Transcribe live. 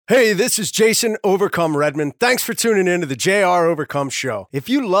Hey, this is Jason Overcome Redmond. Thanks for tuning in to the JR Overcome Show. If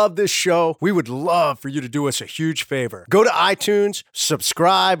you love this show, we would love for you to do us a huge favor. Go to iTunes,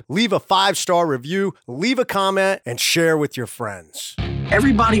 subscribe, leave a 5-star review, leave a comment, and share with your friends.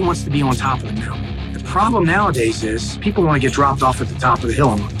 Everybody wants to be on top of the mountain. The problem nowadays is people want to get dropped off at the top of the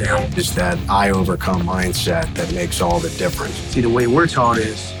hill and look down. It's that I overcome mindset that makes all the difference. See, the way we're taught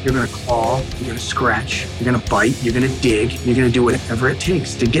is you're going to claw, you're going to scratch, you're going to bite, you're going to dig, you're going to do whatever it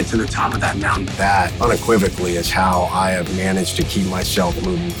takes to get to the top of that mountain. That unequivocally is how I have managed to keep myself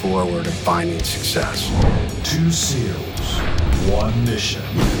moving forward and finding success. 2 SEALs, 1 mission.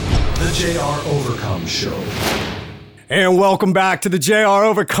 The JR Overcome Show. And welcome back to the JR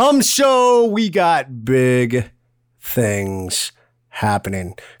Overcome Show. We got big things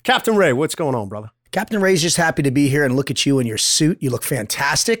happening. Captain Ray, what's going on, brother? Captain Ray's just happy to be here and look at you in your suit. You look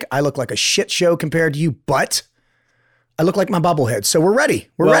fantastic. I look like a shit show compared to you, but I look like my bobblehead. So we're ready.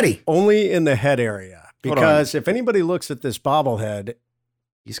 We're ready. Only in the head area. Because if anybody looks at this bobblehead.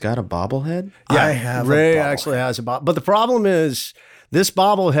 He's got a bobblehead? Yeah, I have Ray a bobblehead. actually has a bobblehead. But the problem is this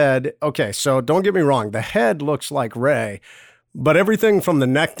bobblehead, okay, so don't get me wrong. The head looks like Ray, but everything from the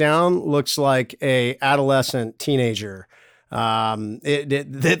neck down looks like a adolescent teenager.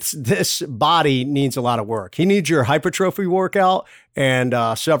 This body needs a lot of work. He needs your hypertrophy workout and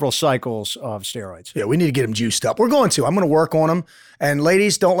several cycles of steroids. Yeah, we need to get him juiced up. We're going to. I'm going to work on him. And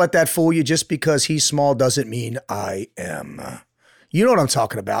ladies, don't let that fool you. Just because he's small doesn't mean I am. You know what I'm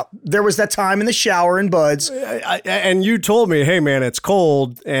talking about. There was that time in the shower in Buds. And you told me, hey, man, it's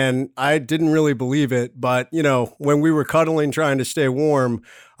cold. And I didn't really believe it. But, you know, when we were cuddling trying to stay warm,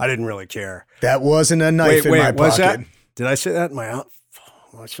 I didn't really care. That wasn't a knife in my was pocket. that? Did I say that in my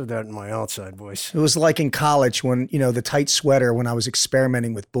I said that in my outside voice. It was like in college when, you know, the tight sweater when I was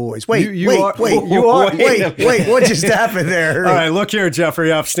experimenting with boys. Wait, Wait, what just happened there? All right, look here,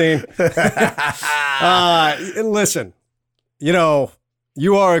 Jeffrey Epstein. Listen, you know,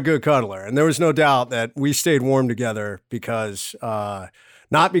 you are a good cuddler, and there was no doubt that we stayed warm together because,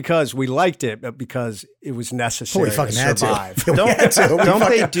 not because we liked it, but because it was necessary to survive. Don't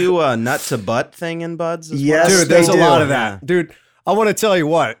they do a nut to butt thing in Buds? Yes, Dude, there's they a do. lot of that. Dude, I want to tell you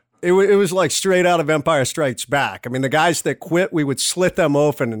what. It was like straight out of Empire Strikes Back. I mean, the guys that quit, we would slit them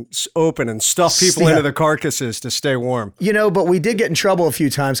open and stuff people into the carcasses to stay warm. You know, but we did get in trouble a few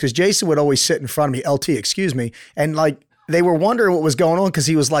times because Jason would always sit in front of me, LT, excuse me, and like they were wondering what was going on because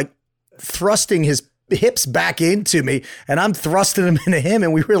he was like thrusting his hips back into me and I'm thrusting them into him.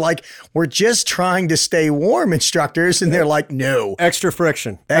 And we were like, we're just trying to stay warm, instructors. And they're like, no. Extra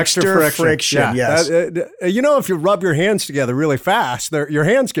friction. Extra friction, yes. You know, if you rub your hands together really fast, your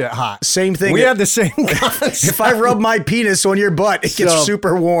hands get hot. Same thing. We had the same concept. If I rub my penis on your butt, it gets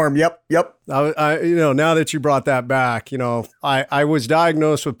super warm. Yep. I you know, now that you brought that back, you know, I was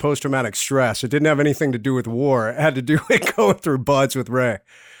diagnosed with post-traumatic stress. It didn't have anything to do with war. It had to do with going through Buds with Ray.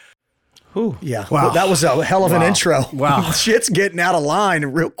 Ooh. Yeah. Wow. That was a hell of an intro. Wow. Shit's getting out of line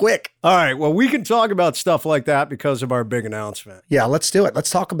real quick. All right. Well, we can talk about stuff like that because of our big announcement. Yeah, let's do it. Let's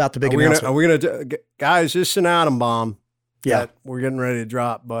talk about the big announcement. Are we going to, guys, this is an atom bomb that we're getting ready to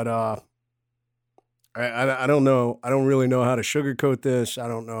drop, but I don't know. I don't really know how to sugarcoat this. I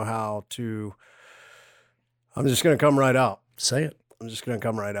don't know how to, I'm just going to come right out. Say it. I'm just going to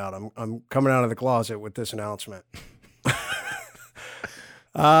come right out. I'm coming out of the closet with this announcement.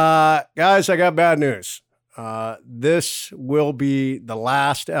 Guys, I got bad news. This will be the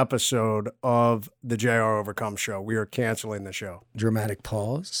last episode of the JR Overcome Show. We are canceling the show. Dramatic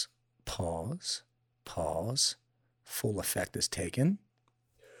pause. Full effect is taken.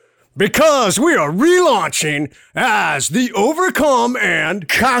 Because we are relaunching as the Overcome and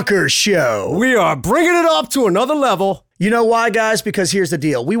Conquer Show. We are bringing it up to another level. You know why, guys? Because here's the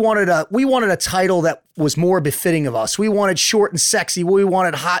deal. We wanted a title that was more befitting of us. We wanted short and sexy. We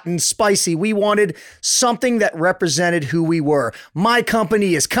wanted hot and spicy. We wanted something that represented who we were. My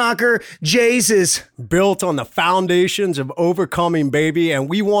company is Conquer. Jay's is built on the foundations of overcoming, baby. And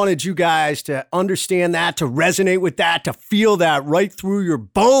we wanted you guys to understand that, to resonate with that, to feel that right through your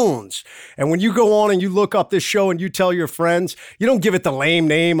bones. And when you go on and you look up this show and you tell your friends, you don't give it the lame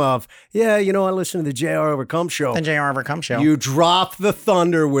name of, yeah, you know, I listen to the JR Overcome Show. The JR Overcome Show. You drop the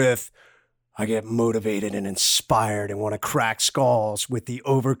thunder with, I get motivated and inspired and want to crack skulls with the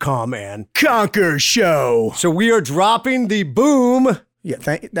Overcome and Conquer Show. So we are dropping the boom.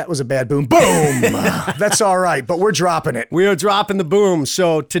 Yeah, that was a bad boom. Boom. That's all right, but we're dropping it. We are dropping the boom.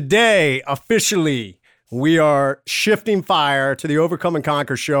 So today, officially, we are shifting fire to the Overcome and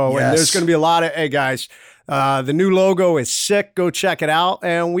Conquer Show. Yes. And there's going to be a lot of, hey guys, The new logo is sick. Go check it out.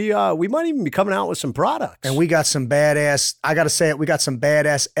 And we might even be coming out with some products. And we got some badass, I got to say it, we got some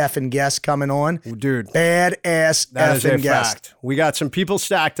badass effing guests coming on. Dude. Badass That is effing a guests. fact. We got some people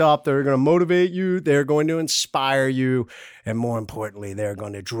stacked up. They're going to motivate you. They're going to inspire you. And more importantly, they're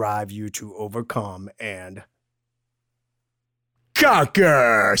going to drive you to overcome and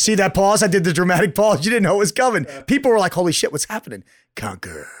Conquer. See that pause? I did the dramatic pause. You didn't know it was coming. People were like, holy shit, what's happening?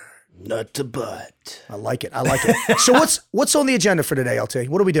 Conquer. Nut to butt. I like it. I like it. So what's on the agenda for today, LT?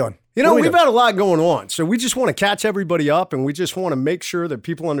 What are we doing? You know, What are we we've doing? had a lot going on, so we just want to catch everybody up, and we just want to make sure that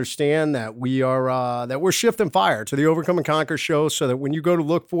people understand that we are that we're shifting fire to the Overcome and Conquer show, so that when you go to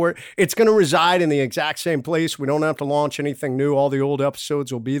look for it, it's going to reside in the exact same place. We don't have to launch anything new. All the old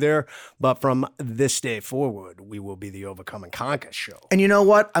episodes will be there, but from this day forward, we will be the Overcome and Conquer show. And you know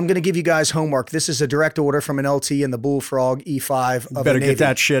what? I'm going to give you guys homework. This is a direct order from an LT and the Bullfrog E5 of Better the Navy. get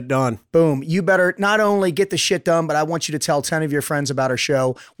that shit done. Boom. You better not only get the shit done, but I want you to tell 10 of your friends about our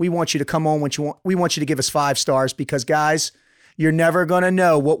show. We want you to come on when we want you to give us 5 stars because, guys, you're never going to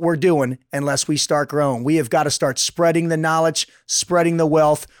know what we're doing unless we start growing. We have got to start spreading the knowledge, spreading the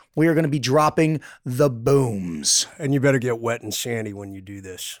wealth. We are going to be dropping the booms. And you better get wet and sandy when you do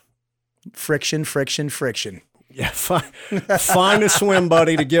this. Friction, friction, friction. Yeah, find a swim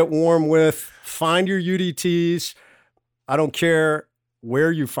buddy to get warm with. Find your UDTs. I don't care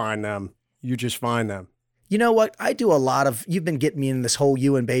where you find them. You just find them. You know what? I do a lot of, you've been getting me in this whole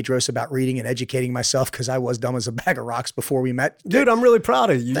you and Bedros about reading and educating myself because I was dumb as a bag of rocks before we met. Dude, I'm really proud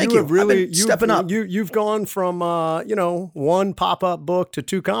of you. Thank you. you. Have really, I've been stepping up. You've gone from, 1 pop-up book to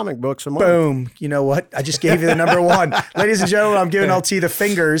 2 comic books a month. Boom. You know what? I just gave you the number 1. Ladies and gentlemen, I'm giving LT the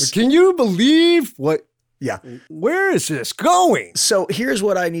fingers. Can you believe what? Yeah. Where is this going? So here's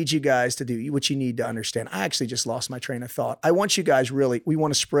what I need you guys to do, what you need to understand. I actually just lost my train of thought. I want you guys we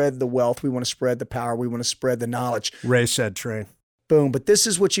want to spread the wealth. We want to spread the power. We want to spread the knowledge. Ray said train. Boom. But this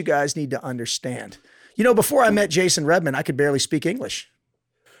is what you guys need to understand. You know, before I met Jason Redman, I could barely speak English.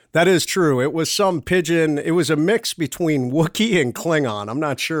 That is true. It was some pidgin. It was a mix between Wookiee and Klingon. I'm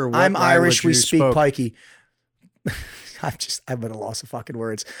not sure what I'm Irish. language We you speak spoke. Pikey. I've been a loss of fucking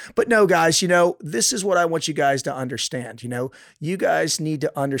words. But no, guys, this is what I want you guys to understand. You guys need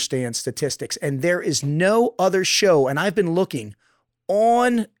to understand statistics. And there is no other show, and I've been looking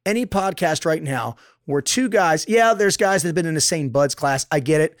on any podcast right now where 2 guys, there's guys that have been in the same Buds class. I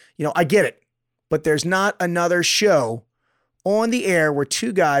get it. I get it. But there's not another show on the air where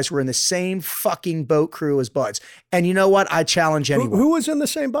 2 guys were in the same fucking boat crew as Buds. And you know what? I challenge anyone. Who was in the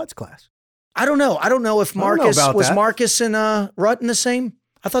same Buds class? I don't know. I don't know if I don't know Marcus about was that. Marcus and Rutt in the same.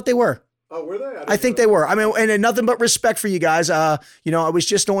 I thought they were. Oh, were they? I think they were. I mean, and nothing but respect for you guys. I was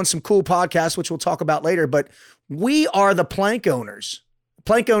just on some cool podcasts, which we'll talk about later. But we are the plank owners.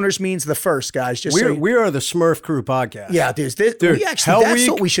 Plank owners means the first, guys. Just We are the Smurf Crew podcast. yeah, dude. Dude, That's Hell what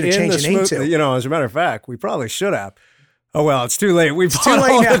Week we should have in changed the the name Smurf- to. As a matter of fact, we probably should have. Oh well, it's too late. We've Too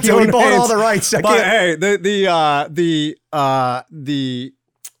late now. Yeah, we bought all the rights. I But can't- hey,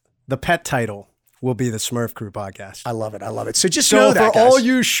 the pet title will be the Smurf Crew podcast. I love it. I love it. So just So know for that, guys. all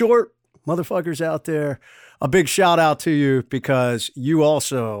you short motherfuckers out there, a big shout out to you because you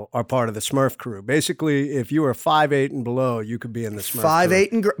also are part of the Smurf Crew. Basically, if you are 5'8" and below, you could be in the Smurf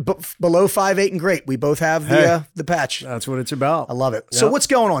 5'8" and below 5'8" and great. We both have the patch. That's what it's about. I love it. So Yep. what's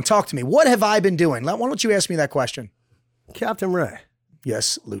going on? Talk to me. What have I been doing? Why don't you ask me that question? Captain Ray,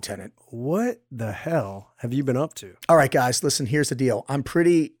 Yes, Lieutenant. what the hell have you been up to? All right, guys, listen, here's the deal. I'm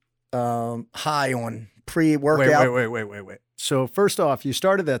pretty high on pre-workout. Wait. So first off, you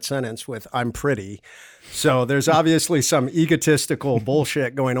started that sentence with "I'm pretty," so there's obviously some egotistical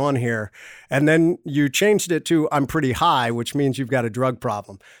bullshit going on here, and then you changed it to "I'm pretty high," which means you've got a drug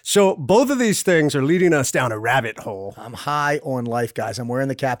problem. So both of these things are leading us down a rabbit hole. I'm high on life, guys. I'm wearing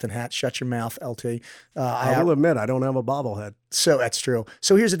the captain hat. Shut your mouth, LT. I will admit I don't have a bobblehead. So that's true.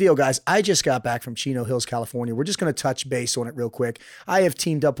 So here's the deal, guys. I just got back from Chino Hills, California. We're just going to touch base on it real quick. I have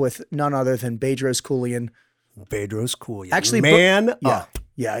teamed up with none other than Bedros Keuilian. Bedros Keuilian, Actually, man yeah, up.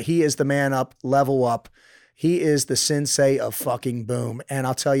 Yeah, he is the man up, level up. He is the sensei of fucking boom. And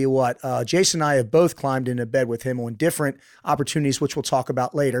I'll tell you what, Jason and I have both climbed into bed with him on different opportunities, which we'll talk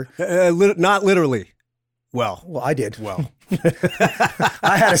about later. Not literally. Well, I did. well.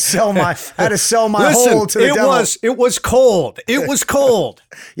 I had to sell my Listen, hole to the devil. it was cold. It was cold.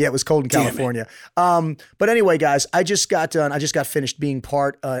 Yeah, it was cold in California. But anyway, guys, I just got finished being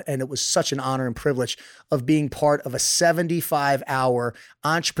part, and it was such an honor and privilege of being part of a 75-hour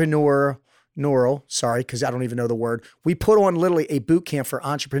because I don't even know the word. We put on literally a boot camp for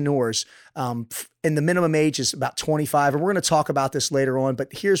entrepreneurs and the minimum age is about 25. And we're going to talk about this later on. But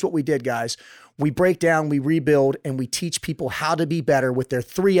here's what we did, guys. We break down, we rebuild, and we teach people how to be better with their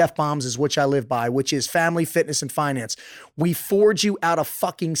 3 F-bombs, is which I live by, which is family, fitness, and finance. We forge you out of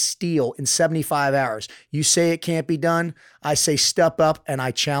fucking steel in 75 hours. You say it can't be done. I say step up, and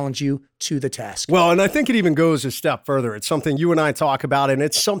I challenge you to the task. Well, and I think it even goes a step further. It's something you and I talk about, and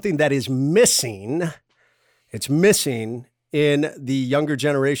it's something that is missing. It's missing in the younger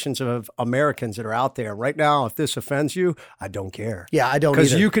generations of Americans that are out there right now. If this offends you, I don't care. Yeah, I don't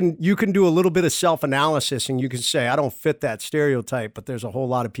Because either. you can do a little bit of self-analysis and you can say, I don't fit that stereotype, but there's a whole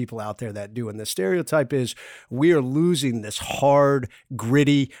lot of people out there that do. And the stereotype is we are losing this hard,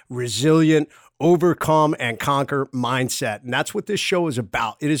 gritty, resilient, overcome and conquer mindset. And that's what this show is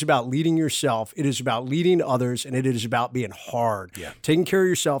about. It is about leading yourself. It is about leading others. And it is about being hard. Yeah. Taking care of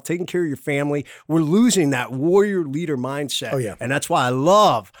yourself, taking care of your family. We're losing that warrior leader mindset. Oh, yeah. And that's why I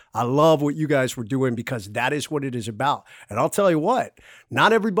love what you guys were doing, because that is what it is about. And I'll tell you what,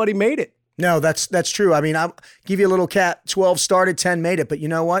 not everybody made it. No, that's true. I mean, I'll give you a little cat. 12 started, 10 made it. But you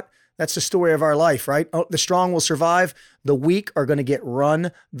know what? That's the story of our life, right? Oh, the strong will survive. The weak are going to get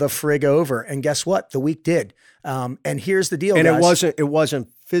run the frig over. And guess what? The weak did. And here's the deal, and guys. it wasn't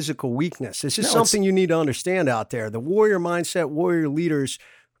physical weakness. This is something you need to understand out there. The warrior mindset, warrior leaders,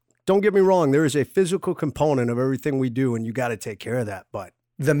 don't get me wrong. There is a physical component of everything we do, and you got to take care of that. But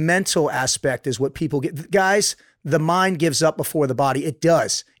the mental aspect is what people get. Guys, the mind gives up before the body. It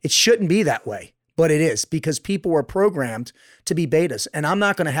does. It shouldn't be that way. But it is, because people were programmed to be betas, and I'm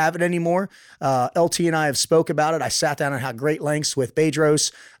not going to have it anymore. LT and I have spoke about it. I sat down and had great lengths with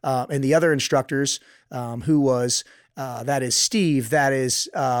Bedros and the other instructors, who was, that is Steve, that is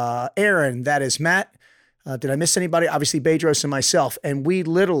Aaron, that is Matt. Did I miss anybody? Obviously Bedros and myself. And we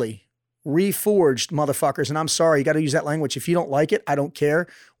literally reforged motherfuckers. And I'm sorry, you got to use that language. If you don't like it, I don't care.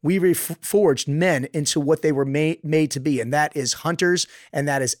 We reforged men into what they were made to be. And that is hunters, and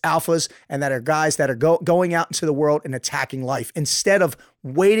that is alphas, and that are guys that are going out into the world and attacking life. Instead of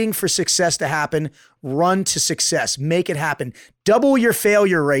waiting for success to happen, run to success, make it happen. Double your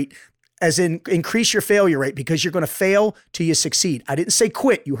failure rate, as in increase your failure rate, because you're going to fail till you succeed. I didn't say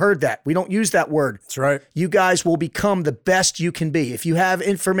quit. You heard that. We don't use that word. that's right. You guys will become the best you can be. If you have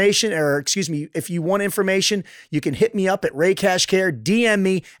information, if you want information, you can hit me up at Ray Cash Care, DM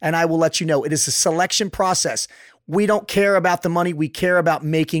me, and I will let you know. It is a selection process. We don't care about the money. We care about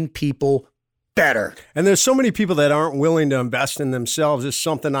making people better. And there's so many people that aren't willing to invest in themselves. It's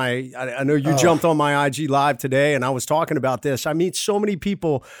something I know you jumped on my IG Live today, and I was talking about this. I meet so many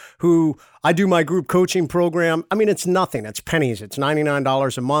people who I do my group coaching program. I mean, it's nothing. It's pennies. It's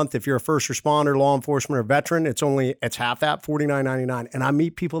 $99 a month. If you're a first responder, law enforcement, or veteran, it's half that, $49.99. And I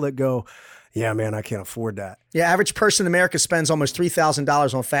meet people that go, yeah, man, I can't afford that. Yeah, average person in America spends almost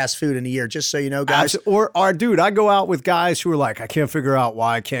 $3,000 on fast food in a year, just so you know, guys. Or dude, I go out with guys who are like, I can't figure out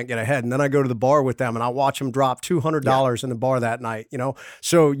why I can't get ahead. And then I go to the bar with them and I watch them drop $200 in the bar that night, you know?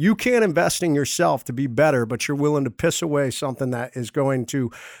 So you can't invest in yourself to be better, but you're willing to piss away something that is going to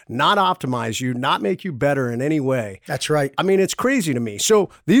not optimize you, not make you better in any way. That's right. I mean, it's crazy to me. So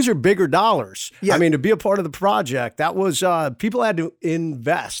these are bigger dollars. Yeah. I mean, to be a part of the project, that was, people had to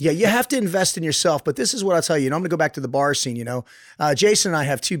invest. Yeah, you have to invest in yourself. But this is what I'll tell you. I'm going to go back to the bar scene. Jason and I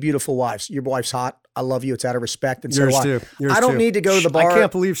have 2 beautiful wives. Your wife's hot. I love you. It's out of respect. And Yours so too. Yours I don't too. need to go to the bar. I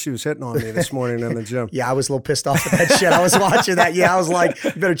can't believe she was hitting on me this morning in the gym. Yeah, I was a little pissed off at that shit. I was watching that. Yeah, I was like,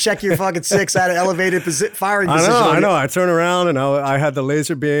 you better check your fucking 6 out of elevated firing position. I know. I turned around and I had the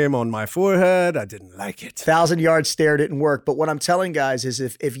laser beam on my forehead. I didn't like it. 1,000-yard stare didn't work. But what I'm telling guys is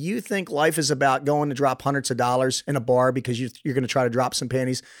if you think life is about going to drop hundreds of dollars in a bar because you're going to try to drop some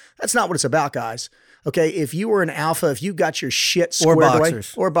panties, that's not what it's about, guys. Okay, if you were an alpha, if you got your shit squared away,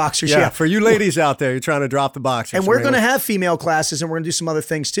 or boxers, yeah. For you ladies out there, you're trying to drop the boxers. And we're going to have female classes, and we're going to do some other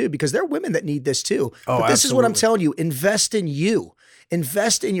things too, because there are women that need this too. Oh, but this is what I'm absolutely. telling you: invest in you,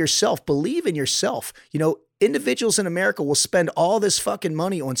 invest in yourself, believe in yourself. You know, individuals in America will spend all this fucking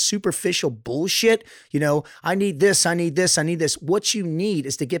money on superficial bullshit. You know, I need this, I need this, I need this. What you need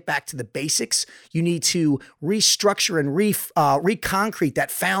is to get back to the basics. You need to restructure and reconcrete that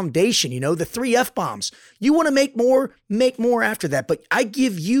foundation, you know, the 3 F-bombs. You want to make more after that. But I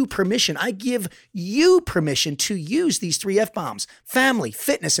give you permission. I give you permission to use these 3 F-bombs: family,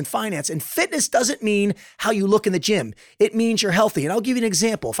 fitness, and finance. And fitness doesn't mean how you look in the gym. It means you're healthy. And I'll give you an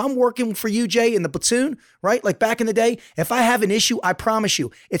example. If I'm working for you, Jay, in the platoon, right? right? Like back in the day, if I have an issue, I promise you,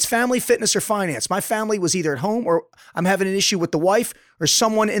 it's family, fitness, or finance. My family was either at home or I'm having an issue with the wife or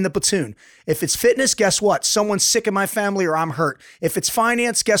someone in the platoon. If it's fitness, guess what? Someone's sick in my family or I'm hurt. If it's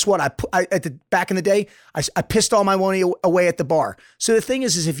finance, guess what? Back in the day, I pissed all my money away at the bar. So the thing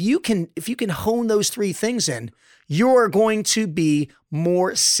is if you can hone those three things in, you're going to be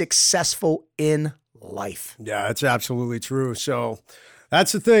more successful in life. Yeah, that's absolutely true. So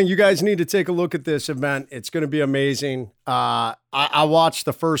that's the thing. You guys need to take a look at this event. It's going to be amazing. I watched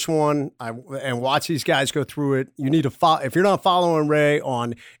the first one and watch these guys go through it. You need to follow. If you're not following Ray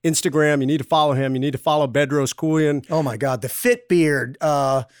on Instagram, you need to follow him. You need to follow Bedros Keuilian. Oh my God, the Fit Beard,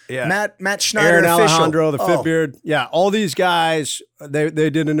 Matt Schneider, Aaron official. Alejandro, the Fit Beard. Yeah, all these guys, they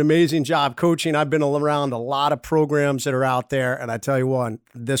did an amazing job coaching. I've been around a lot of programs that are out there, and I tell you what,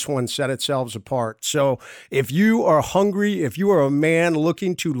 this one set itself apart. So if you are hungry, if you are a man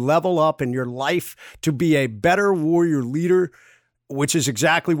looking to level up in your life to be a better warrior leader, which is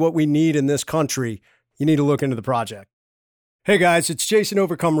exactly what we need in this country, you need to look into the project. Hey guys, it's Jason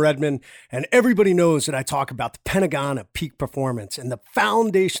Overcome Redmond, and everybody knows that I talk about the Pentagon of peak performance, and the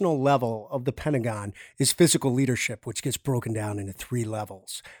foundational level of the Pentagon is physical leadership, which gets broken down into 3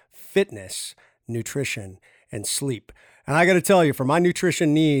 levels: fitness, nutrition, and sleep. And I got to tell you, for my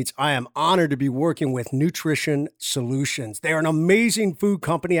nutrition needs, I am honored to be working with Nutrition Solutions. They're an amazing food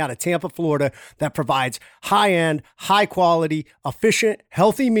company out of Tampa, Florida that provides high-end, high-quality, efficient,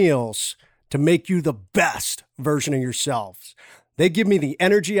 healthy meals to make you the best version of yourselves. They give me the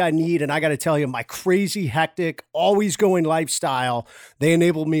energy I need, and I got to tell you, my crazy, hectic, always going lifestyle, they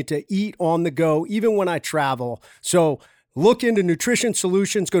enable me to eat on the go, even when I travel. So look into Nutrition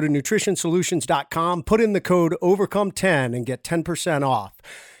Solutions. Go to nutritionsolutions.com, put in the code OVERCOME10 and get 10% off.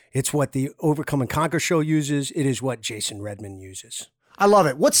 It's what the Overcome and Conquer show uses. It is what Jason Redmond uses. I love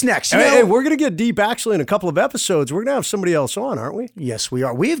it. What's next? Hey, we're going to get deep actually in a couple of episodes. We're going to have somebody else on, aren't we? Yes, we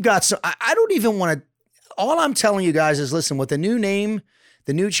are. We've got some, I don't even want to, all I'm telling you guys is listen, with the new name,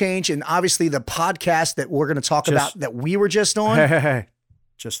 the new change, and obviously the podcast that we're going to talk about that we were just on. Hey.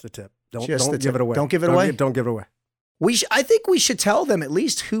 Just the tip. Don't give it away. Don't give it away? Don't give it away. I think we should tell them at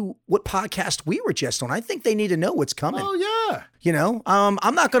least what podcast we were just on. I think they need to know what's coming. Oh yeah. You know,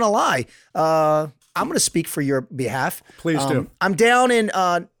 I'm not going to lie. I'm going to speak for your behalf. Please do. I'm down in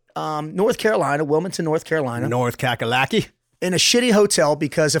North Carolina, Wilmington, North Carolina. North Kakalaki. In a shitty hotel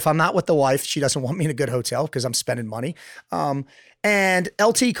because if I'm not with the wife, she doesn't want me in a good hotel because I'm spending money. And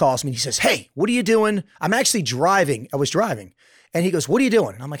LT calls me. He says, "Hey, what are you doing?" I'm actually driving. I was driving. And he goes, "What are you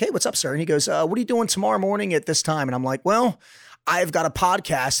doing?" And I'm like, "Hey, what's up, sir?" And he goes, "What are you doing tomorrow morning at this time?" And I'm like, "Well, I've got a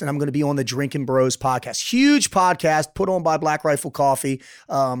podcast and I'm going to be on the Drinking Bros podcast." Huge podcast put on by Black Rifle Coffee.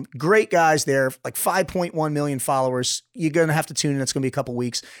 Great guys there, like 5.1 million followers. You're going to have to tune in. It's going to be a couple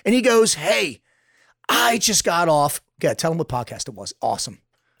weeks. And he goes, "Hey, I just got off." Okay, tell him what podcast it was. Awesome.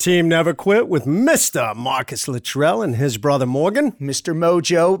 Team Never Quit with Mr. Marcus Luttrell and his brother Morgan. Mr.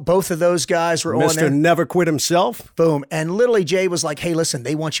 Mojo. Both of those guys were on there. Mr. Never Quit himself. Boom. And literally Jay was like, "Hey, listen,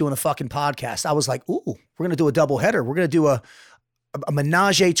 they want you on the fucking podcast." I was like, "Ooh, we're going to do a double header. We're going to do a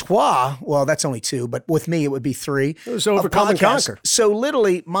menage a trois." Well, that's only 2, but with me, it would be 3. It was Overcome and Conquer. So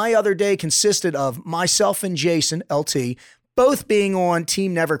literally my other day consisted of myself and Jason, LT, both being on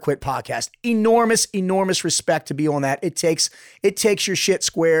Team Never Quit podcast. Enormous respect to be on that. It takes your shit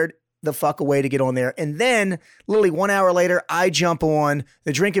squared the fuck away to get on there. And then literally 1 hour later, I jump on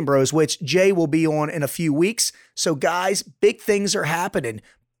the Drinking Bros, which Jay will be on in a few weeks. So guys, big things are happening.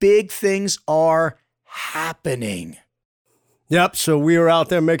 Big things are happening. Yep. So we are out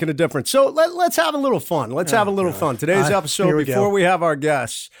there making a difference. So let's have a little fun. Let's have a little fun. Today's episode, before we have our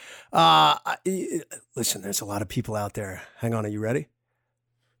guests, listen, there's a lot of people out there. Hang on. Are you ready?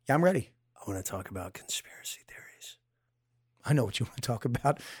 Yeah, I'm ready. I want to talk about conspiracy theories. I know what you want to talk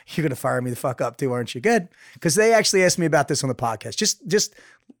about. You're going to fire me the fuck up too, aren't you? Good. Because they actually asked me about this on the podcast.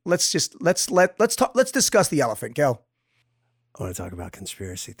 Let's discuss the elephant. Go. I want to talk about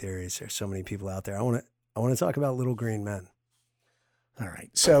conspiracy theories. There's so many people out there. I want to talk about little green men. All right.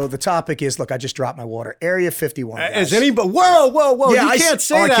 So the topic is, look, I just dropped my water. Area 51. Is anybody? Whoa! Yeah, you can't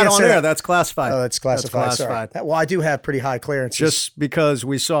say that on air. That's classified. Oh, it's classified. Sorry. Well, I do have pretty high clearances. Just because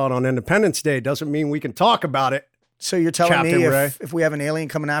we saw it on Independence Day doesn't mean we can talk about it. So you're telling Captain me Ray. if we have an alien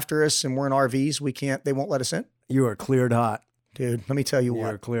coming after us and we're in RVs, they won't let us in? You are cleared hot. Dude, let me tell you You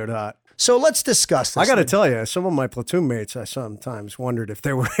what. are cleared hot. So let's discuss this. I got to tell you, some of my platoon mates, I sometimes wondered if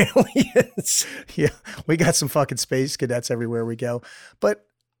they were aliens. Yeah, we got some fucking space cadets everywhere we go. But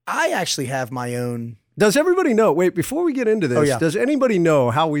I actually have my own. Does everybody know? Wait, before we get into this, Oh, yeah. Does anybody know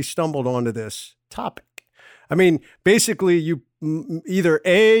how we stumbled onto this topic? I mean, basically, either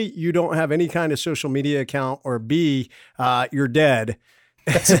A, you don't have any kind of social media account, or B, you're dead.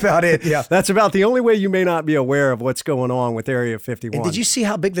 That's about it. Yeah. That's about the only way you may not be aware of what's going on with Area 51. And did you see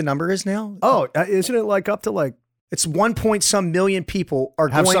how big the number is now? Oh, isn't it like up to like It's 1 point some million people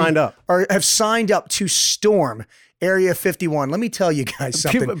have signed up to storm Area 51. Let me tell you guys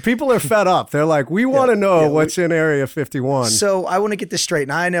something. People are fed up. They're like, we want to know what's in Area 51. So I want to get this straight.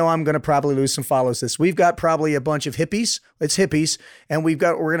 And I know I'm going to probably lose some followers this. We've got probably a bunch of hippies. It's hippies. And we're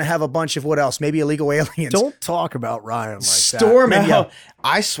going to have a bunch of what else? Maybe illegal aliens. Don't talk about Ryan like Storming. No,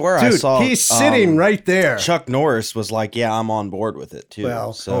 I swear I Dude, saw. he's sitting right there. Chuck Norris was like, "Yeah, I'm on board with it too."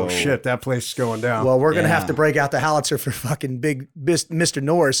 Well, so, Oh, shit. That place is going down. Well, we're going to Yeah. have to break out the howitzer for fucking big Mr.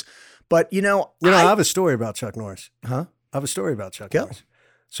 Norris. But, I have a story about Chuck Norris. Huh? I have a story about Chuck Go. Norris.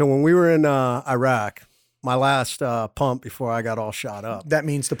 So when we were in Iraq, my last pump before I got all shot up. That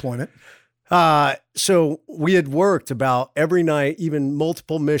means deployment. So we had worked about every night, even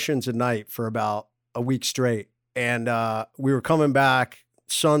multiple missions a night for about a week straight. And we were coming back,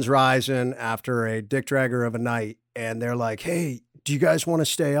 sun's rising after a dick dragger of a night. And they're like, hey, do you guys want to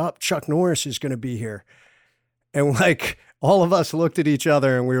stay up? Chuck Norris is going to be here. And like all of us looked at each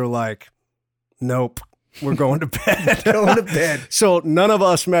other and we were like, nope. We're going to bed. Going to bed. So none of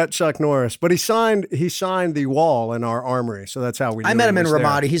us met Chuck Norris, but he signed the wall in our armory. So that's how we knew I met he him in was there.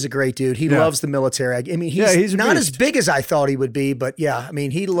 Ramadi. He's a great dude. He Yeah. loves the military. I mean, he's a not as beast. big as I thought he would be, but yeah, I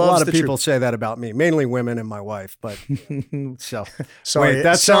mean, he A loves lot of the people troops. say that about me, mainly women and my wife. But so Sorry, wait,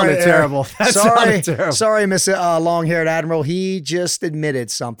 that sorry, sounded terrible. That sounded terrible. Sorry, Miss Long-haired Admiral. He just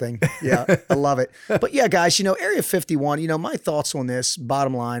admitted something. Yeah, I love it. But yeah, guys, Area 51. My thoughts on this.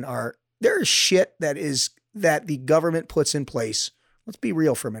 Bottom line are there is shit that the government puts in place. Let's be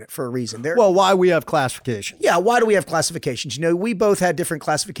real for a minute, for a reason. Well, why we have classifications? Yeah, why do we have classifications? We both had different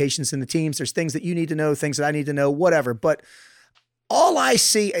classifications in the teams. There's things that you need to know, things that I need to know, whatever. But all I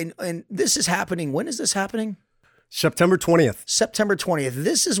see, and this is happening. When is this happening? September 20th. September 20th.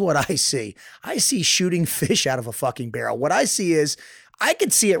 This is what I see. I see shooting fish out of a fucking barrel. What I see is, I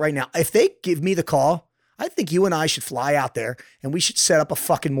could see it right now. If they give me the call, I think you and I should fly out there and we should set up a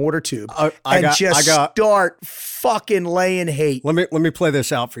fucking mortar tube start fucking laying hate. Let me play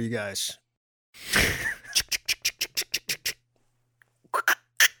this out for you guys.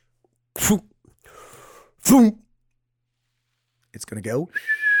 It's going to go.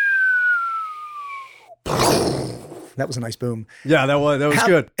 That was a nice boom. Yeah, that was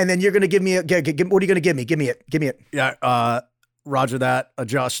good. And then you're going to give me what are you going to give me? Give me it. Yeah, Roger that.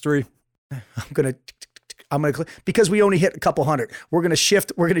 Adjust 3. I'm going to because we only hit a couple hundred. We're going to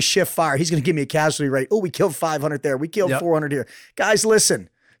shift fire. He's going to give me a casualty rate. Oh, we killed 500 there. We killed 400 here. Guys, listen.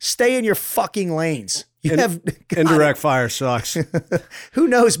 Stay in your fucking lanes. You have indirect fire sucks. Who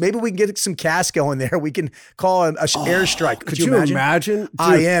knows? Maybe we can get some cast going there. We can call an airstrike. Could you imagine? Dude,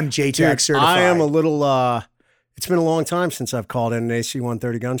 I am JTAC certified. I am a little. It's been a long time since I've called in an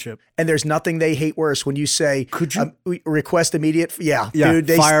AC-130 gunship. And there's nothing they hate worse when you say, could you request immediate? Yeah, dude.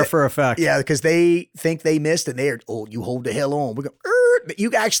 They fire for effect. Yeah, because they think they missed and they're, you hold the hell on. We go,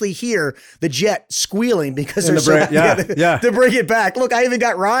 you actually hear the jet squealing because they're to bring it back. Look, I even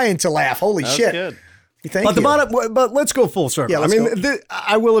got Ryan to laugh. Holy shit. Good. Thank you. But let's go full circle. Yeah,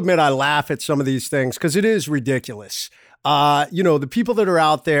 I will admit I laugh at some of these things because it is ridiculous. The people that are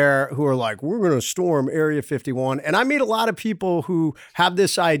out there who are like, we're going to storm Area 51. And I meet a lot of people who have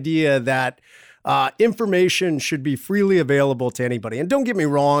this idea that information should be freely available to anybody. And don't get me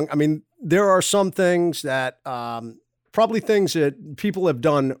wrong. I mean, there are some things that probably things that people have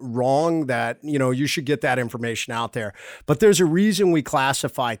done wrong that, you should get that information out there. But there's a reason we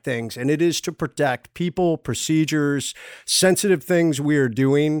classify things, and it is to protect people, procedures, sensitive things we are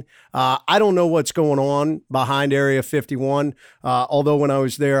doing. I don't know what's going on behind Area 51. Although when I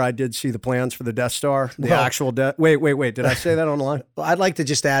was there, I did see the plans for the Death Star, actual Death. Wait. Did I say that online? Well, I'd like to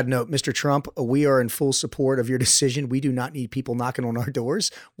just add a note. Mr. Trump, we are in full support of your decision. We do not need people knocking on our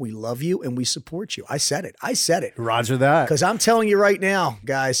doors. We love you and we support you. I said it. Roger that. Because I'm telling you right now,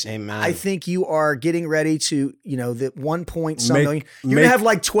 guys, Amen. I think you are getting ready to, the 1 point some million. You're going to have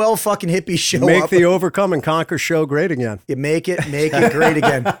like 12 fucking hippies show up. Make the Overcome and Conquer show great again. You make it great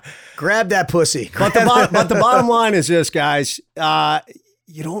again. Grab that pussy. But the bottom line is this, guys.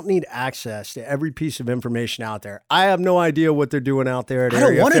 You don't need access to every piece of information out there. I have no idea what they're doing out there at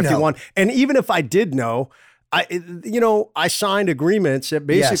Area 51. And even if I did know, I signed agreements that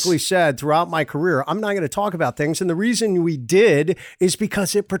basically said throughout my career, I'm not going to talk about things. And the reason we did is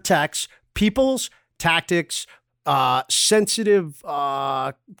because it protects people's tactics, sensitive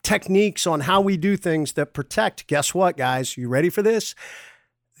techniques on how we do things that protect. Guess what, guys? You ready for this?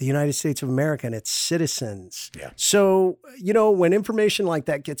 the United States of America and its citizens. Yeah. So, when information like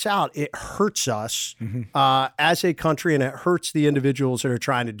that gets out, it hurts us as a country, and it hurts the individuals that are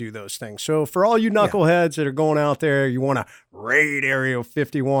trying to do those things. So for all you knuckleheads that are going out there, you want to raid Area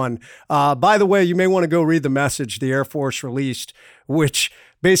 51. By the way, you may want to go read the message the Air Force released, which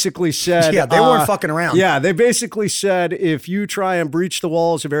basically said... Yeah, they weren't fucking around. Yeah, they basically said if you try and breach the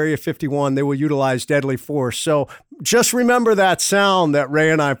walls of Area 51, they will utilize deadly force. So just remember that sound that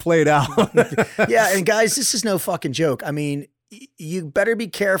Ray and I played out. Yeah, and guys, this is no fucking joke. I mean, you better be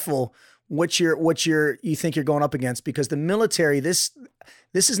careful what you think you're going up against, because the military, this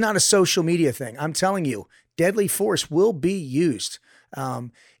is not a social media thing. I'm telling you, deadly force will be used.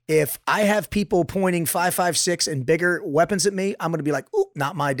 If I have people pointing 5.56 and bigger weapons at me, I'm going to be like, ooh,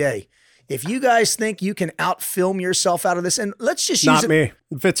 not my day. If you guys think you can outfilm yourself out of this, and let's just use Not me.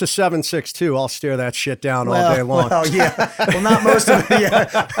 If it's a 7.62, I'll stare that shit down all day long. Well, yeah. Well, not most of it. Yeah.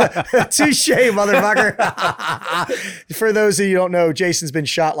 Touche, motherfucker. For those of you who don't know, Jason's been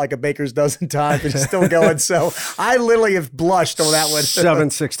shot like a baker's dozen times and he's still going. So I literally have blushed on that one.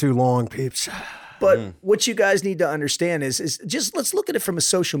 7.62 long, peeps. But what you guys need to understand is just let's look at it from a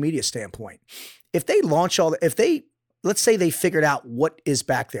social media standpoint. If they launch let's say they figured out what is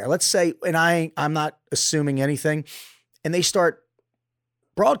back there. Let's say, and I'm not assuming anything, and they start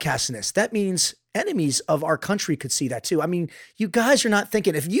broadcasting this. That means enemies of our country could see that too. I mean, you guys are not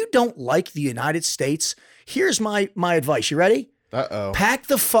thinking, if you don't like the United States, here's my advice. You ready? Uh-oh. Pack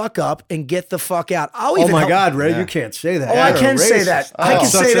the fuck up and get the fuck out. Oh my God, Ray, you can't say that. Oh, I can say that. I can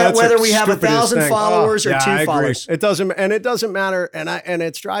say that whether we have 1,000 followers or 2 followers. It doesn't matter. And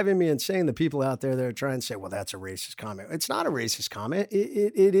it's driving me insane. The people out there that are trying to say, well, that's a racist comment. It's not a racist comment.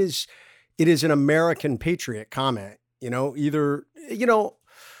 It is an American patriot comment.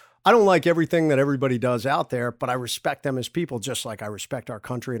 I don't like everything that everybody does out there, but I respect them as people, just like I respect our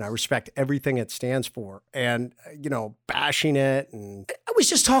country and I respect everything it stands for. And, bashing it. And I was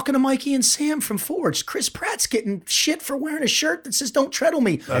just talking to Mikey and Sam from Forge. Chris Pratt's getting shit for wearing a shirt that says "Don't tread on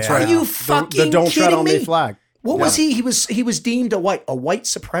me." That's Are right. you fucking the Don't kidding tread on me? me flag. What was he? He was deemed a white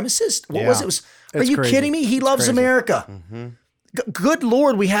supremacist. What was it? Are It's you crazy. kidding me? He loves crazy. America. Good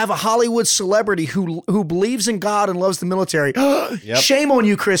Lord, we have a Hollywood celebrity who believes in God and loves the military. Shame on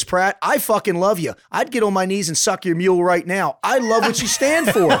you, Chris Pratt. I fucking love you. I'd get on my knees and suck your mule right now. I love what you stand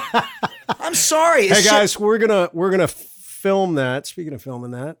for. I'm sorry. Hey guys, we're gonna film that. Speaking of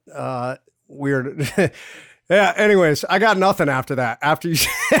filming that, weird. Yeah. Anyways, I got nothing after that. After you.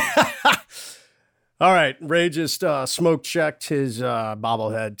 All right, Ray just smoke checked his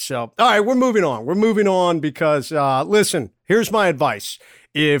bobblehead. So, all right, we're moving on. We're moving on because, listen, here's my advice.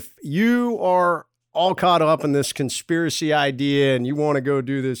 If you are all caught up in this conspiracy idea and you want to go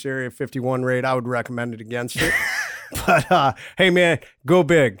do this Area 51 raid, I would recommend it against it. But hey, man, go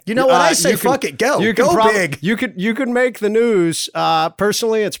big. You know what I say? Fuck it, go. Big. You could make the news.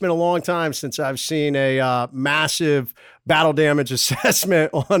 Personally, it's been a long time since I've seen a massive battle damage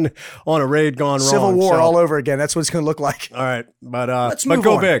assessment on a raid gone wrong. Civil War all over again. That's what it's going to look like. All right, but move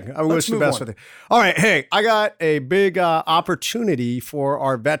go on. big. I wish the best with it. All right, hey, I got a big opportunity for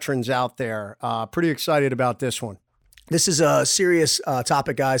our veterans out there. Pretty excited about this one. This is a serious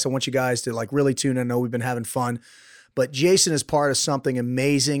topic, guys. I want you guys to really tune in. I know we've been having fun. But Jason is part of something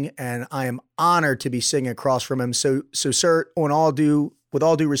amazing, and I am honored to be sitting across from him. So, sir, with all due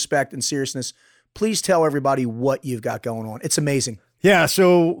respect and seriousness, please tell everybody what you've got going on. It's amazing. Yeah,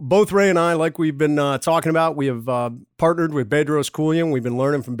 so both Ray and I, like we've been talking about, we have partnered with Bedros Keuilian. We've been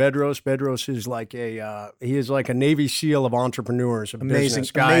learning from Bedros. Bedros is like a Navy SEAL of entrepreneurs, of Amazing,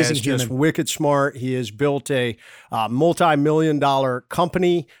 business. Guy amazing is just human. wicked smart. He has built a multi-million-dollar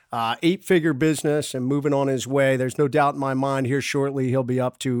company, 8-figure business, and moving on his way. There's no doubt in my mind here shortly he'll be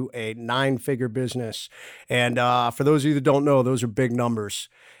up to a 9-figure business. And for those of you that don't know, those are big numbers.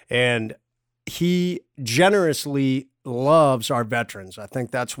 And he generously loves our veterans. I think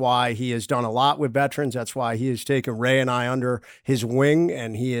that's why he has done a lot with veterans. That's why he has taken Ray and I under his wing,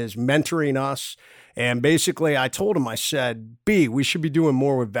 and he is mentoring us. And basically, I told him, I said, B, we should be doing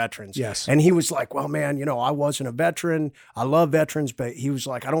more with veterans. Yes. And he was like, well, man, I wasn't a veteran. I love veterans, but he was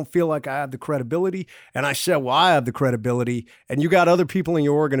like, I don't feel like I have the credibility. And I said, well, I have the credibility, and you got other people in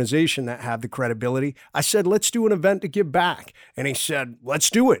your organization that have the credibility. I said, let's do an event to give back. And he said, let's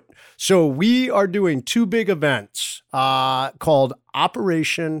do it. So we are doing 2 big events called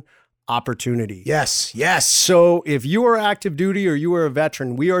Operation Opportunity. Yes. So if you are active duty or you are a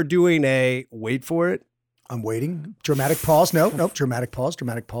veteran, we are doing wait for it. I'm waiting. Dramatic pause. No. Dramatic pause.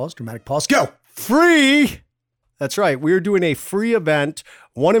 Go. Free. That's right. We're doing a free event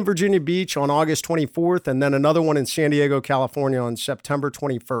one in Virginia Beach on August 24th, and then another one in San Diego, California on September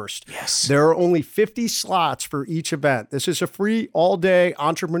 21st. Yes. There are only 50 slots for each event. This is a free all-day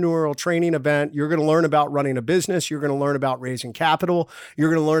entrepreneurial training event. You're going to learn about running a business. You're going to learn about raising capital. You're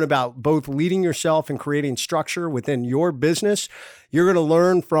going to learn about both leading yourself and creating structure within your business. You're going to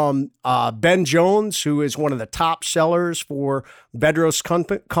learn from Ben Jones, who is one of the top sellers for Bedros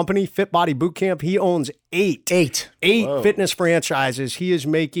Company, Fit Body Bootcamp. He owns eight fitness franchises. He is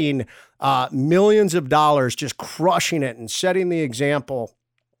making millions of dollars, just crushing it and setting the example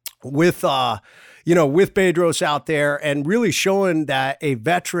with with Bedros out there, and really showing that a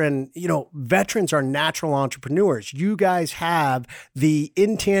veteran, veterans are natural entrepreneurs. You guys have the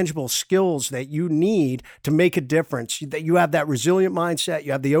intangible skills that you need to make a difference, that you have that resilient mindset,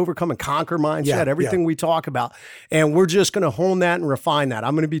 you have the overcome and conquer mindset, everything we talk about. And we're just going to hone that and refine that.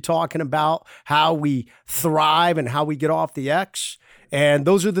 I'm going to be talking about how we thrive and how we get off the X. And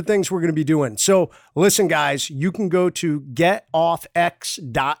those are the things we're going to be doing. So listen, guys, you can go to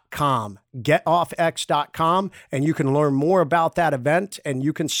getoffx.com, getoffx.com, and you can learn more about that event and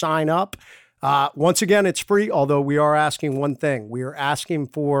you can sign up. Once again, it's free, although we are asking one thing. We are asking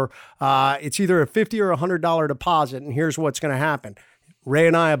for, it's either a $50 or $100 deposit, and here's what's going to happen. Ray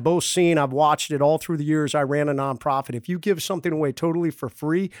and I have both seen, I've watched it all through the years I ran a nonprofit. If you give something away totally for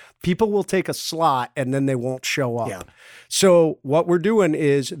free, people will take a slot and then they won't show up. Yeah. So what we're doing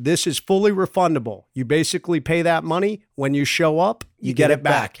is this is fully refundable. You basically pay that money. When you show up, you get it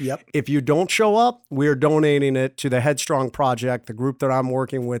back. Yep. If you don't show up, we're donating it to the Headstrong Project, the group that I'm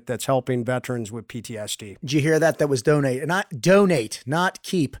working with that's helping veterans with PTSD. Did you hear that? That was donate, not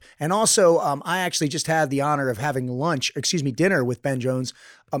keep. And also, I actually just had the honor of having dinner with Ben Jones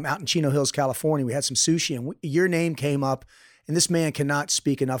out in Chino Hills, California. We had some sushi, and your name came up. And this man cannot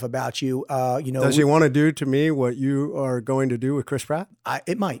speak enough about you. Does he want to do to me what you are going to do with Chris Pratt?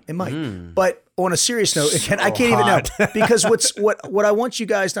 It might. But on a serious note, I can't even know, because what I want you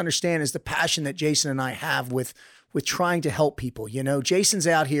guys to understand is the passion that Jason and I have with trying to help people. Jason's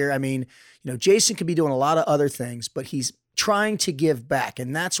out here. I mean, Jason could be doing a lot of other things, but he's trying to give back,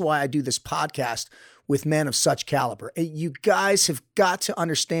 and that's why I do this podcast with men of such caliber. You guys have got to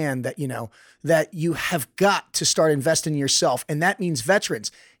understand that, that you have got to start investing in yourself. And that means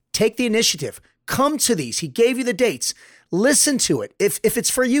veterans. Take the initiative. Come to these. He gave you the dates. Listen to it. If it's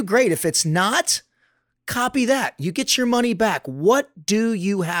for you, great. If it's not, copy that. You get your money back. What do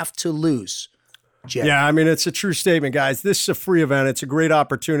you have to lose? Jay? Yeah, I mean, it's a true statement, guys. This is a free event. It's a great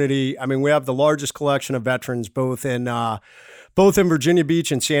opportunity. I mean, we have the largest collection of veterans, both in Virginia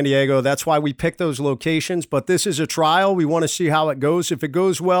Beach and San Diego. That's why we picked those locations. But this is a trial. We want to see how it goes. If it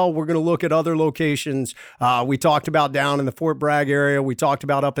goes well, we're going to look at other locations. We talked about down in the Fort Bragg area. We talked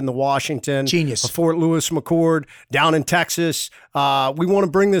about up in the Washington. Genius. Fort Lewis McChord, down in Texas. We want to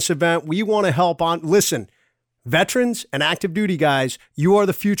bring this event. We want to help on. Listen, veterans and active duty guys, you are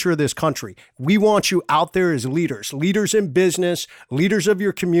the future of this country. We want you out there as leaders in business, leaders of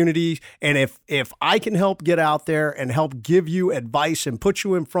your community. And if I can help get out there and help give you advice and put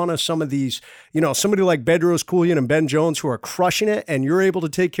you in front of some of these, somebody like Bedros Keuilian and Ben Jones who are crushing it, and you're able to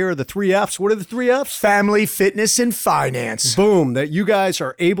take care of the 3 Fs. What are the 3 Fs? Family, fitness, and finance. Boom, that you guys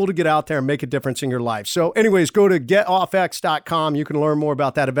are able to get out there and make a difference in your life. So anyways, go to getoffx.com. You can learn more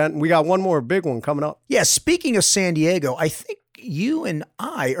about that event. And we got one more big one coming up. Yeah, speaking of San Diego, I think you and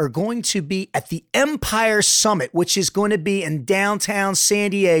I are going to be at the Empire Summit, which is going to be in downtown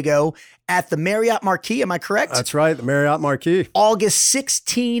San Diego at the Marriott Marquis. Am I correct? That's right, the Marriott Marquis. August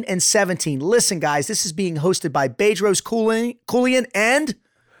 16 and 17. Listen, guys, this is being hosted by Bedros Keuilian and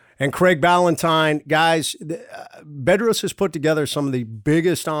Craig Ballantyne. Guys, Bedros has put together some of the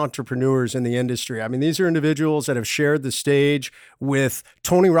biggest entrepreneurs in the industry. I mean, these are individuals that have shared the stage with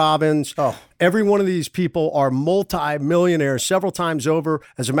Tony Robbins. Oh. Every one of these people are multi-millionaires several times over.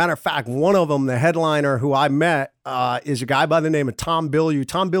 As a matter of fact, one of them, the headliner who I met, is a guy by the name of Tom Bilyeu.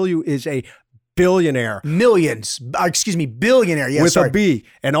 Tom Bilyeu is a billionaire. Billionaire. Yes, with a B.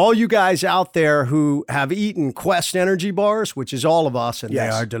 And all you guys out there who have eaten Quest energy bars, which is all of us, and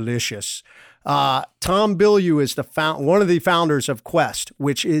yes, they are delicious. Tom Bilyeu is one of the founders of Quest,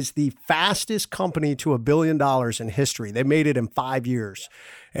 which is the fastest company to $1 billion in history. They made it in 5 years.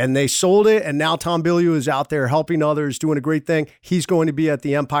 And they sold it, and now Tom Bilyeu is out there helping others, doing a great thing. He's going to be at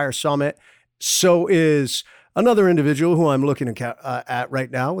the Empire Summit. So is another individual who I'm looking at right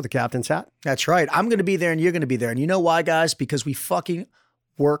now with a captain's hat. That's right. I'm going to be there and you're going to be there. And you know why, guys? Because we fucking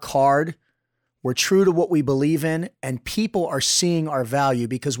work hard. We're true to what we believe in, and people are seeing our value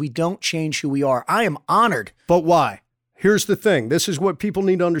because we don't change who we are. I am honored. But why? here's the thing. This is what people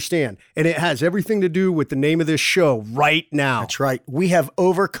need to understand. And it has everything to do with the name of this show right now. That's right. We have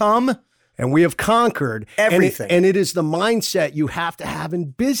overcome and we have conquered everything. And it is the mindset you have to have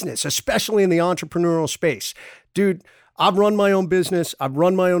in business, especially in the entrepreneurial space. Dude, I've run my own business. I've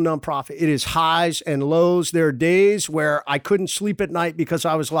run my own nonprofit. It is highs and lows. There are days where I couldn't sleep at night because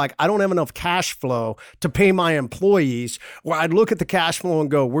I was like, I don't have enough cash flow to pay my employees, where I'd look at the cash flow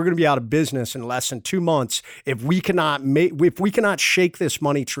and go, we're going to be out of business in less than 2 months if we cannot shake this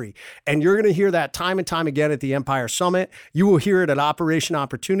money tree. And you're going to hear that time and time again at the Empire Summit. You will hear it at Operation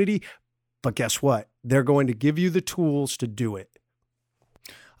Opportunity. But guess what? They're going to give you the tools to do it.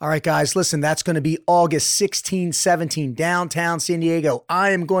 All right, guys, listen, that's going to be August 16, 17, downtown San Diego.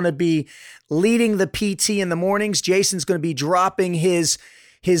 I am going to be leading the PT in the mornings. Jason's going to be dropping his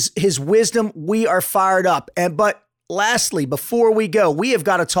wisdom. We are fired up. But lastly, before we go, we have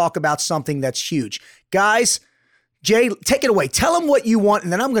got to talk about something that's huge. Guys, Jay, take it away. Tell them what you want,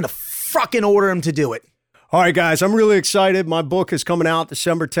 and then I'm going to fucking order them to do it. All right, guys, I'm really excited. My book is coming out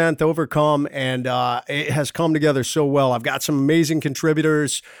December 10th, Overcome, and it has come together so well. I've got some amazing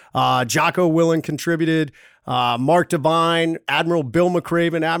contributors. Jocko Willink contributed, Mark Devine, Admiral Bill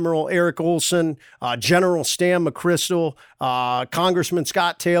McCraven, Admiral Eric Olson, General Stan McChrystal, Congressman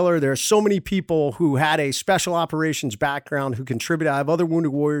Scott Taylor. There are so many people who had a special operations background who contributed. I have other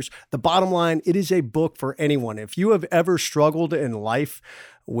wounded warriors. The bottom line, it is a book for anyone. If you have ever struggled in life,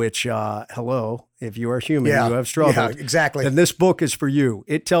 which, hello, if you are human, you have struggled. Yeah, exactly. Then this book is for you.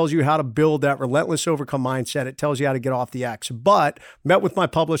 It tells you how to build that relentless overcome mindset. It tells you how to get off the X. But met with my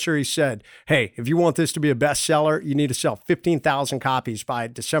publisher, he said, hey, if you want this to be a bestseller, you need to sell 15,000 copies by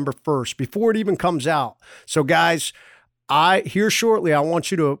December 1st before it even comes out. So guys, here shortly, I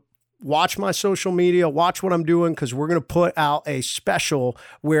want you to watch my social media, watch what I'm doing, because we're going to put out a special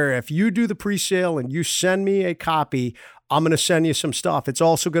where if you do the pre-sale and you send me a copy, I'm going to send you some stuff. It's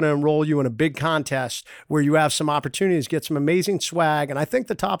also going to enroll you in a big contest where you have some opportunities, get some amazing swag. And I think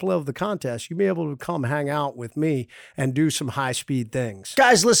the top level of the contest, you'll be able to come hang out with me and do some high-speed things.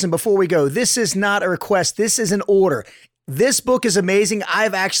 Guys, listen, before we go, this is not a request. This is an order. This book is amazing.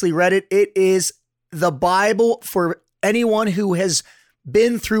 I've actually read it. It is the Bible for anyone who has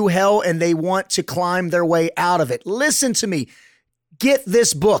been through hell and they want to climb their way out of it. Listen to me. Get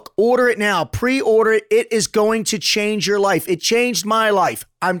this book. Order it now. Pre-order it. It is going to change your life. It changed my life.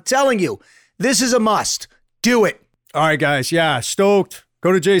 I'm telling you, this is a must. Do it. All right, guys. Yeah, stoked.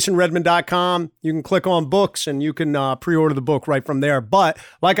 Go to jasonredman.com. You can click on books and you can pre-order the book right from there. But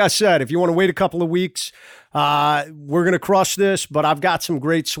like I said, if you want to wait a couple of weeks, we're going to crush this, but I've got some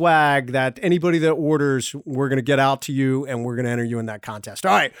great swag that anybody that orders, we're going to get out to you and we're going to enter you in that contest.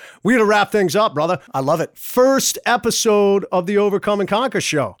 All right, we're going to wrap things up, brother. I love it. First episode of the Overcome and Conquer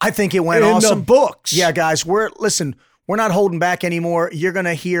show. I think it went in awesome. The books. Yeah, guys, we're not holding back anymore. You're going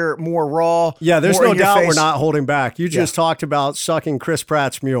to hear more raw. Yeah, there's no doubt face. We're not holding back. You just talked about sucking Chris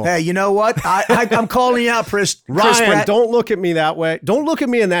Pratt's mule. Hey, you know what? I'm calling you out, Chris Ryan, Pratt. Don't look at me that way. Don't look at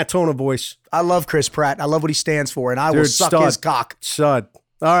me in that tone of voice. I love Chris Pratt. I love what he stands for, and I will suck his cock. Stud.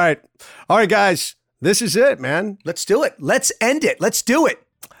 All right, guys. This is it, man. Let's do it. Let's end it. Let's do it.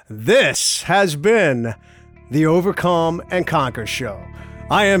 This has been the Overcome and Conquer show.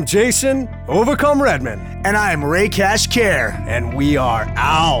 I am Jason Overcome Redman. And I am Ray Cash Care. And we are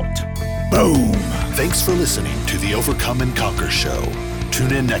out. Boom. Thanks for listening to the Overcome and Conquer show.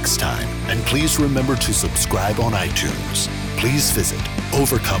 Tune in next time, and please remember to subscribe on iTunes. Please visit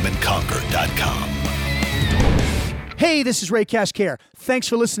overcomeandconquer.com. Hey, this is Ray Cash Care. Thanks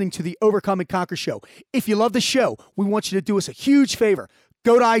for listening to the Overcome and Conquer show. If you love the show, we want you to do us a huge favor.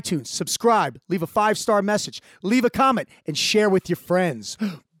 Go to iTunes, subscribe, leave a 5-star message, leave a comment, and share with your friends.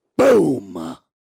 Boom!